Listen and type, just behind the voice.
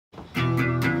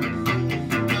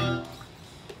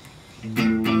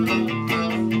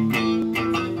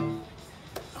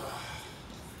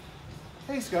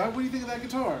Scott, what do you think of that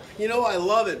guitar? You know, I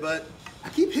love it, but I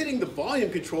keep hitting the volume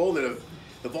control and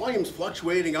the volume's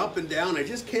fluctuating up and down. I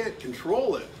just can't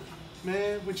control it.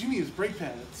 Man, what you need is brake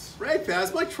pads. Brake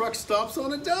pads? My truck stops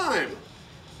on a dime.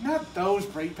 Not those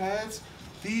brake pads.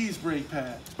 These brake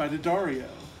pads by D'Addario.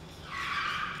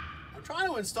 I'm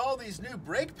trying to install these new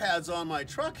brake pads on my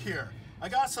truck here. I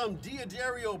got some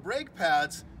D'Addario brake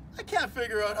pads. I can't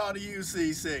figure out how to use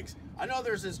these things. I know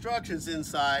there's instructions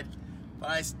inside, but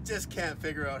I just can't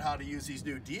figure out how to use these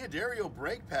new D'Addario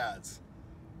brake pads.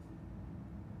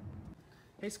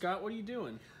 Hey Scott, what are you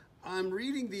doing? I'm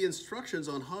reading the instructions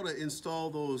on how to install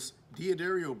those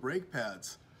D'Addario brake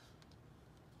pads.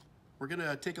 We're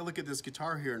gonna take a look at this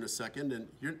guitar here in a second, and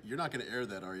you're not gonna air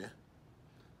that, are you?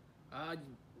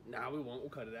 No, we won't. We'll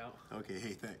cut it out. Okay,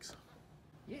 hey, thanks.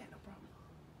 Yeah, no problem.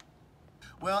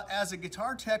 Well, as a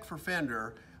guitar tech for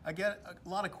Fender, I get a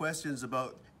lot of questions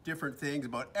about different things,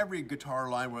 about every guitar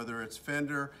line, whether it's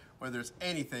Fender, whether it's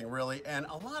anything really. And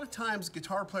a lot of times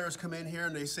guitar players come in here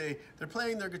and they say they're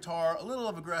playing their guitar a little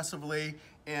aggressively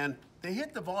and they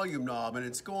hit the volume knob and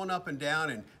it's going up and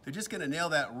down and they're just gonna nail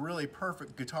that really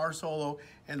perfect guitar solo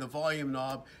and the volume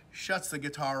knob shuts the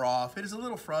guitar off. It is a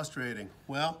little frustrating.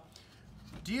 Well,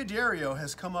 D'Addario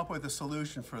has come up with a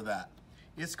solution for that.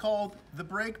 It's called the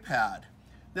brake pad.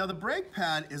 Now the brake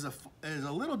pad is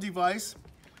a little device,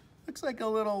 looks like a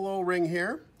little low ring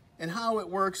here, and how it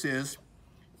works is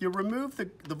you remove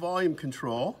the volume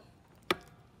control,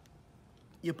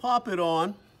 you pop it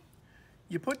on,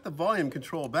 you put the volume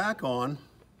control back on,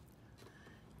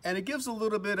 and it gives a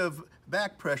little bit of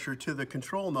back pressure to the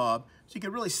control knob so you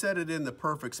can really set it in the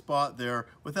perfect spot there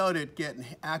without it getting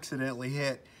accidentally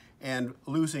hit and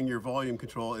losing your volume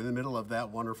control in the middle of that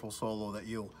wonderful solo that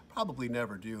you'll probably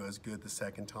never do as good the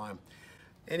second time.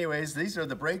 Anyways, these are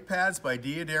the brake pads by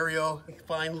D'Addario.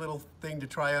 Fine little thing to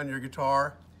try on your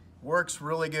guitar. Works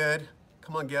really good.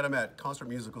 Come on, get them at Concert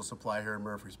Musical Supply here in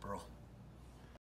Murfreesboro.